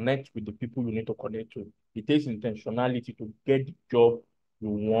to connect with the people you need to connect to. It takes intentionality to get the job you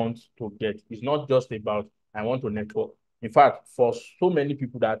want to get. It's not just about I want to network. In fact, for so many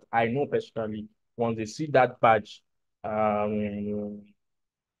people that I know personally, once they see that badge, the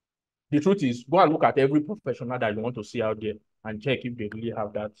truth is, go and look at every professional that you want to see out there and check if they really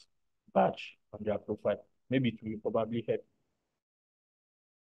have that badge on their profile. Maybe it will probably help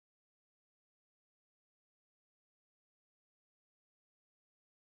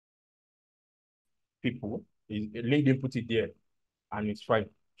people. LinkedIn put it there and it's fine.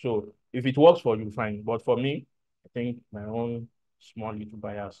 So if it works for you, fine. But for me, I think my own small little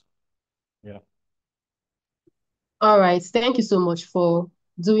bias. Yeah. All right, thank you so much for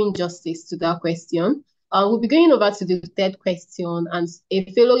doing justice to that question. We'll be going over to the third question, and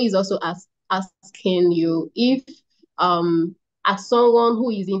a fellow is also asking you if, as someone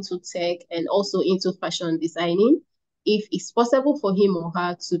who is into tech and also into fashion designing, if it's possible for him or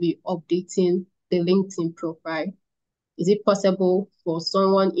her to be updating the LinkedIn profile. Is it possible for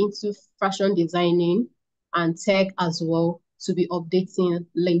someone into fashion designing and tech as well to be updating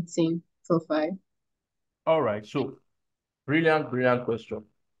LinkedIn profile? All right. So brilliant question.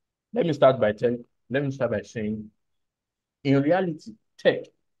 Let me start by telling, let me start by saying, in reality, tech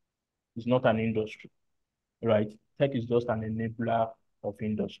is not an industry, right? Tech is just an enabler of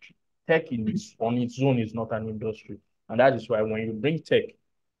industry. Tech on its own is not an industry. And that is why when you bring tech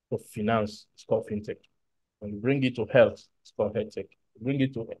to finance, it's called fintech. When you bring it to health, it's called health tech. Bring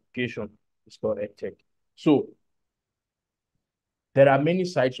it to education, it's called edtech. So there are many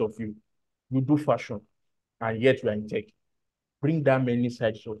sides of you. You do fashion, and yet you are in tech. bring that many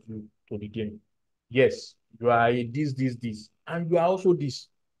sides of you to the game. Yes, you are a this, and you are also this.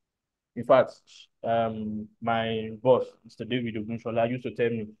 In fact, my boss, Mr. David Ogunshola, used to tell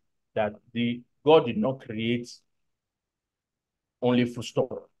me that the God did not create only full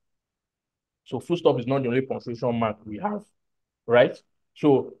stop. So full stop is not the only punctuation mark we have, right?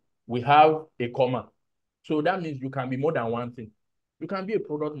 So we have a comma. So that means you can be more than one thing. You can be a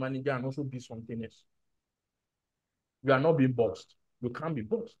product manager and also be something else. You are not being boxed. You can't be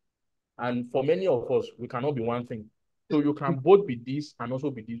boxed. And for many of us, we cannot be one thing. So you can both be this and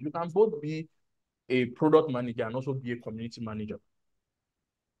also be this. You can both be a product manager and also be a community manager.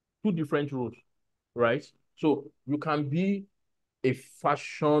 Two different roles, right? So you can be a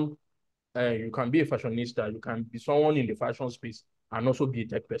fashion, you can be a fashionista, you can be someone in the fashion space and also be a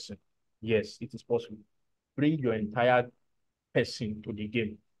tech person. Yes, it is possible. Bring your entire person to the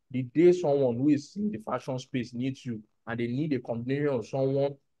game. The day someone who is in the fashion space needs you and they need a combination of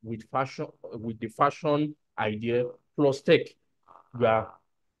someone with fashion, with the fashion idea plus tech, you are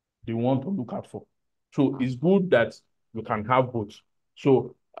the one to look out for. So it's good that you can have both.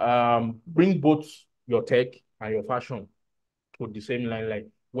 So bring both your tech and your fashion to the same line. Like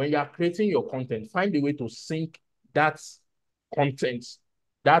when you are creating your content, find a way to sync that content,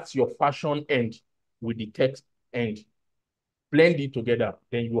 that's your fashion end with the tech end. Blend it together,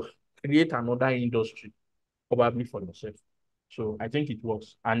 then you create another industry, probably for yourself. So I think it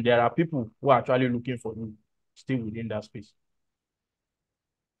works. And there are people who are actually looking for you still within that space.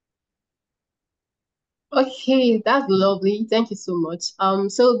 Okay, that's lovely. Thank you so much.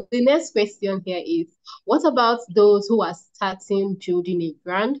 So the next question here is, what about those who are starting building a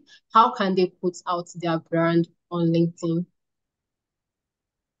brand? How can they put out their brand on LinkedIn?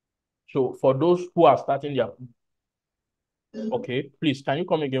 So for those who are starting their, okay, please, can you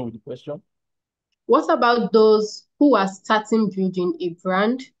come again with the question? What about those who are starting building a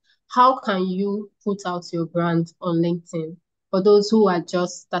brand? How can you put out your brand on LinkedIn? For those who are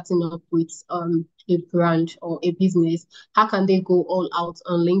just starting up with a brand or a business, how can they go all out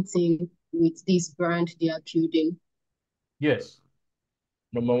on LinkedIn with this brand they are building? Yes.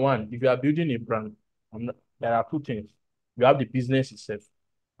 Number one, if you are building a brand, there are two things. You have the business itself,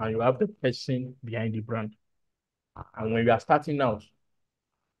 and you have the person behind the brand. And when you are starting out,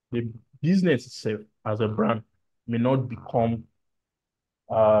 the business itself as a brand may not become,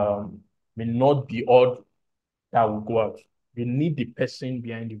 may not be all that will go out. You need the person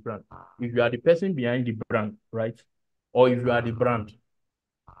behind the brand. If you are the person behind the brand, right? Or if you are the brand,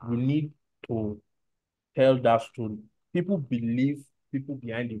 you need to tell that story. People believe people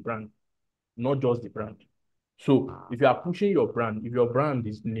behind the brand, not just the brand. So if you are pushing your brand, if your brand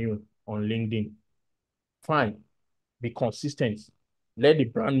is new on LinkedIn, fine, be consistent. Let the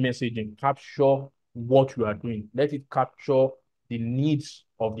brand messaging capture what you are doing. Let it capture the needs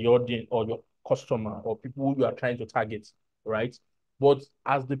of the audience or your customer or people you are trying to target, right? But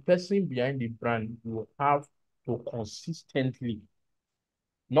as the person behind the brand, you have to consistently,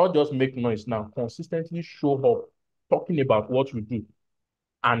 not just make noise now, consistently show up talking about what you do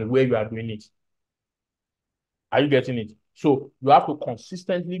and where you are doing it. Are you getting it? So you have to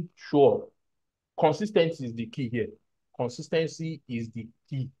consistently show up. Consistency is the key here. Consistency is the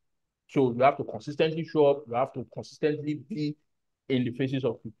key. So you have to consistently show up. You have to consistently be in the faces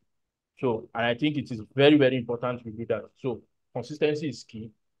of people. So, and I think it is very, very important to do that. So consistency is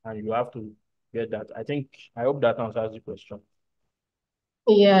key, and you have to get that. I hope that answers the question.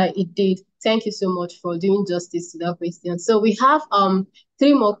 Yeah, it did. Thank you so much for doing justice to that question. So we have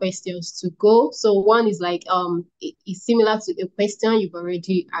three more questions to go. So one is like it's similar to a question you've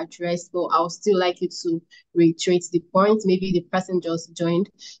already addressed, but I'll still like you to reiterate the point. Maybe the person just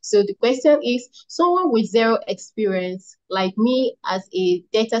joined. So the question is, someone with zero experience, like me as a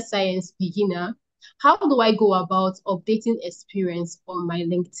data science beginner, how do I go about updating experience on my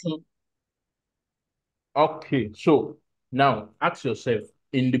LinkedIn? Okay, so now ask yourself,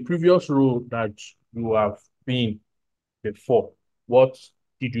 in the previous role that you have been before, what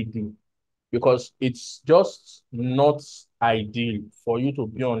did you do? Because it's just not ideal for you to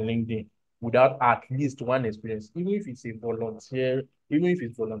be on LinkedIn without at least one experience, even if it's a volunteer, even if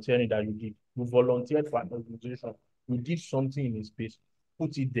it's volunteering that you did. You volunteered for an organization, you did something in a space,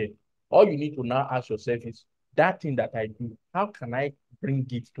 put it there. All you need to now ask yourself is, that thing that I do, how can I bring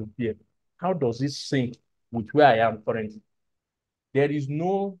it to bear? How does it sync with where I am currently? There is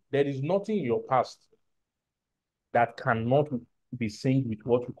nothing in your past that cannot be synced with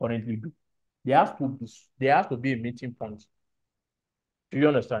what you currently do. There has to be a meeting point. Do you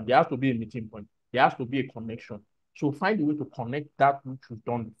understand? There has to be a meeting point. There has to be a connection. So find a way to connect that which you've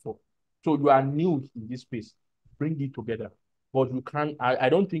done before. So you are new in this space. Bring it together. but you can't. I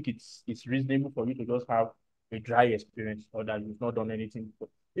don't think it's reasonable for you to just have a dry experience or that you've not done anything before.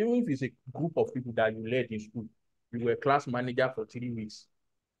 Even if it's a group of people that you led in school, you were class manager for 3 weeks,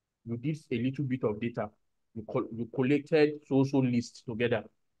 you did a little bit of data, you collected social lists together,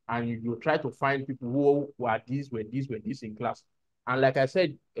 and you try to find people who were this in class. And like I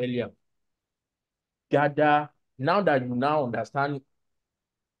said earlier, gather now that you now understand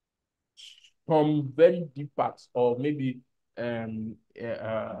some very deep parts, or maybe to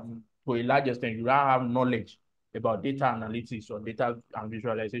a large extent, you now have knowledge about data analytics or data and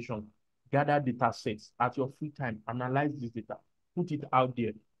visualization. Gather data sets at your free time, analyze this data, put it out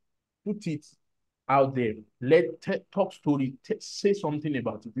there, put it out there. Talk story, say something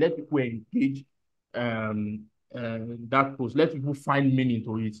about it. Let people engage that post. Let people find meaning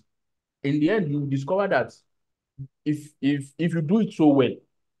to it. In the end, you discover that if you do it so well,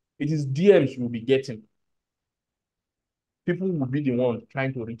 it is DMs you'll be getting. People will be the one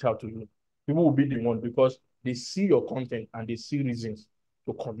trying to reach out to you. People will be the one because they see your content and they see reasons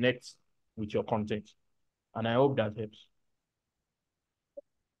to connect with your content. And I hope that helps.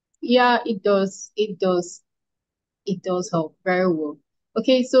 Yeah, it does. It does help very well.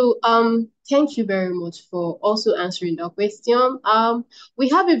 Okay, so thank you very much for also answering the question. We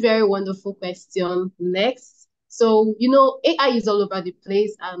have a very wonderful question next. So, AI is all over the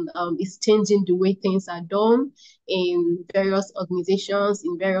place, and it's changing the way things are done in various organizations,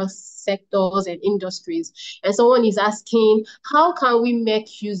 in various sectors and industries. And someone is asking, how can we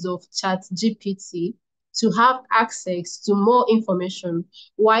make use of ChatGPT to have access to more information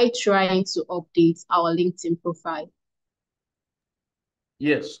while trying to update our LinkedIn profile?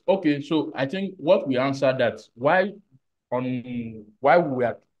 Yes. Okay. So I think what we answered that why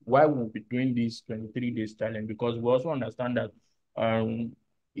we'll be doing this 23 days challenge, because we also understand that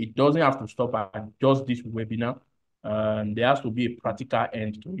it doesn't have to stop at just this webinar. There has to be a practical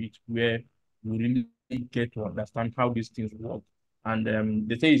end to it where you really get to understand how these things work. And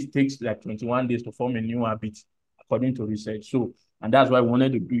they say it takes like 21 days to form a new habit, according to research. So, and that's why we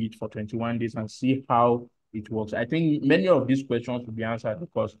wanted to do it for 21 days and see how it works. I think many of these questions will be answered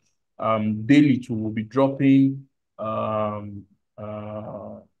because daily too um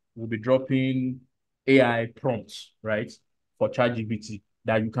we'll be dropping AI prompts, right, for ChatGPT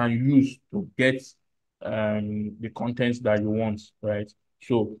that you can use to get the contents that you want, right?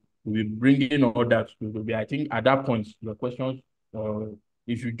 So we'll be bringing all that. I think at that point, your questions,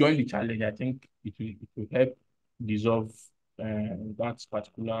 if you join the challenge, I think it will help dissolve that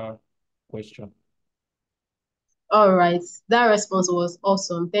particular question. All right, that response was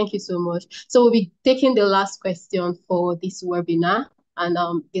awesome. Thank you so much. So we'll be taking the last question for this webinar. And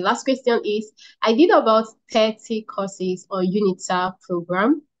the last question is, I did about 30 courses on UNITAR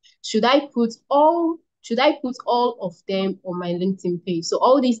program. Should I put all of them on my LinkedIn page? So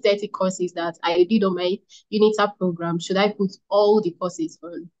all these 30 courses that I did on my UNITAR program, should I put all the courses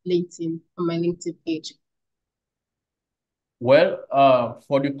on my LinkedIn page? Well,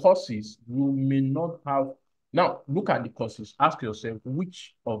 for the courses, you may not have. Now, look at the courses. Ask yourself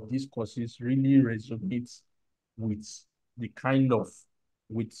which of these courses really resonates with the kind of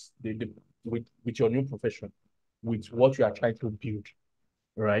with with your new profession, with what you are trying to build,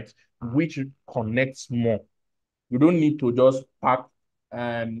 right? Which connects more. You don't need to just pack.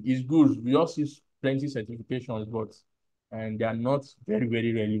 It's good. We all see plenty certifications, but and they are not very,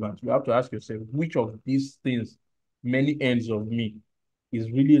 very relevant. You have to ask yourself which of these things, many ends of me, is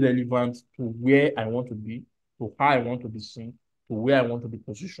really relevant to where I want to be, to how I want to be seen, to where I want to be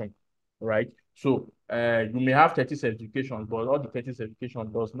positioned, right? So you may have 30 certifications, but all the 30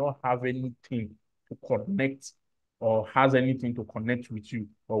 certifications does not have anything to connect or has anything to connect with you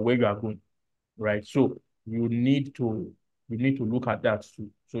or where you are going, right? So you need to look at that too.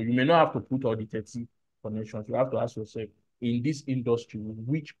 So you may not have to put all the 30 connections. You have to ask yourself, in this industry,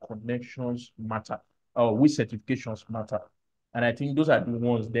 which connections matter or which certifications matter? And I think those are the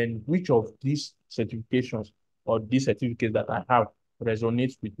ones. Then which of these certifications or these certificates that I have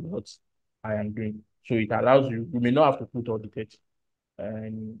resonates with what I am doing? So it allows you may not have to put all the 30.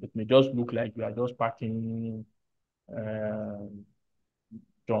 And it may just look like you are just packing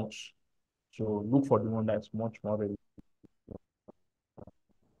junks. So look for the one that's much more relevant.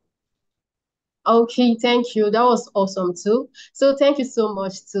 Okay, thank you. That was awesome too. So thank you so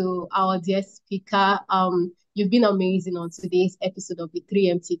much to our dear speaker, you've been amazing on today's episode of the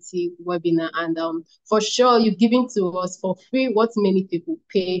 3MTT webinar. And for sure, you've given to us for free what many people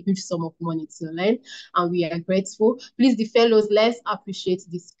pay a huge sum of money to learn. And we are grateful. Please, the fellows, let's appreciate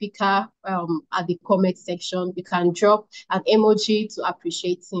the speaker at the comment section. You can drop an emoji to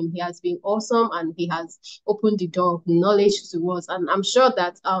appreciate him. He has been awesome and he has opened the door of knowledge to us. And I'm sure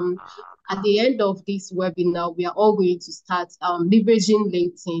that at the end of this webinar, we are all going to start leveraging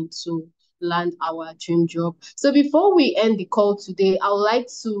LinkedIn to land our dream job. So before we end the call today, I would like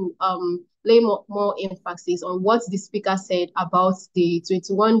to lay more emphasis on what the speaker said about the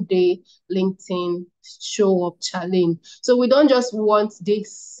 21-day LinkedIn show up challenge. So we don't just want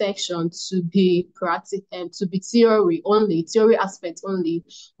this section to be practical and to be theory aspect only,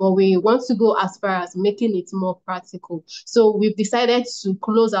 but we want to go as far as making it more practical. So we've decided to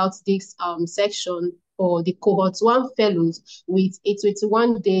close out this section for the cohort 1 fellows with a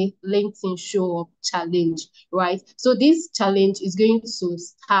 21-day LinkedIn show up challenge, right? So this challenge is going to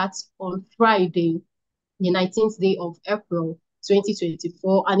start on Friday, the 19th day of April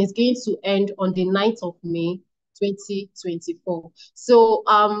 2024, and it's going to end on the 9th of May 2024. So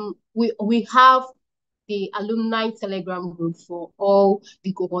we have the alumni Telegram group for all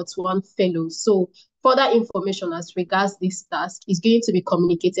the cohort 1 fellows. So further information as regards this task is going to be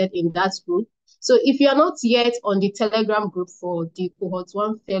communicated in that group. So if you are not yet on the Telegram group for the cohort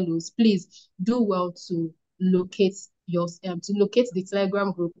 1 fellows, please do well to locate the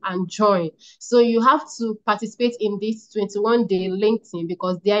Telegram group and join. So you have to participate in this 21-day LinkedIn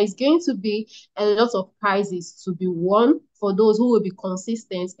because there is going to be a lot of prizes to be won for those who will be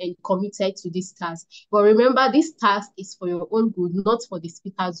consistent and committed to this task. But remember, this task is for your own good, not for the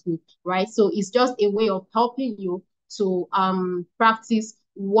speaker's good, right? So it's just a way of helping you to practice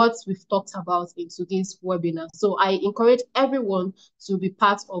what we've talked about in today's webinar. So I encourage everyone to be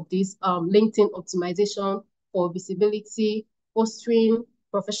part of this LinkedIn optimization for visibility, fostering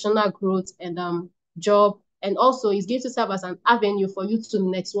professional growth and job. And also it's going to serve as an avenue for you to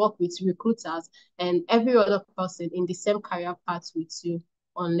network with recruiters and every other person in the same career path with you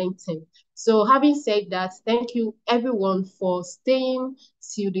on LinkedIn. So having said that, thank you everyone for staying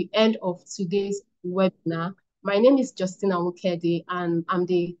till the end of today's webinar. My name is Justina Mukede, and I'm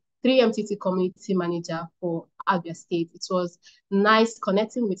the 3MTT Community Manager for Abia State. It was nice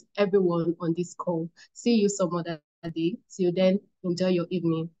connecting with everyone on this call. See you some other day. Till then, enjoy your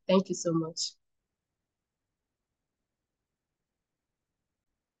evening. Thank you so much.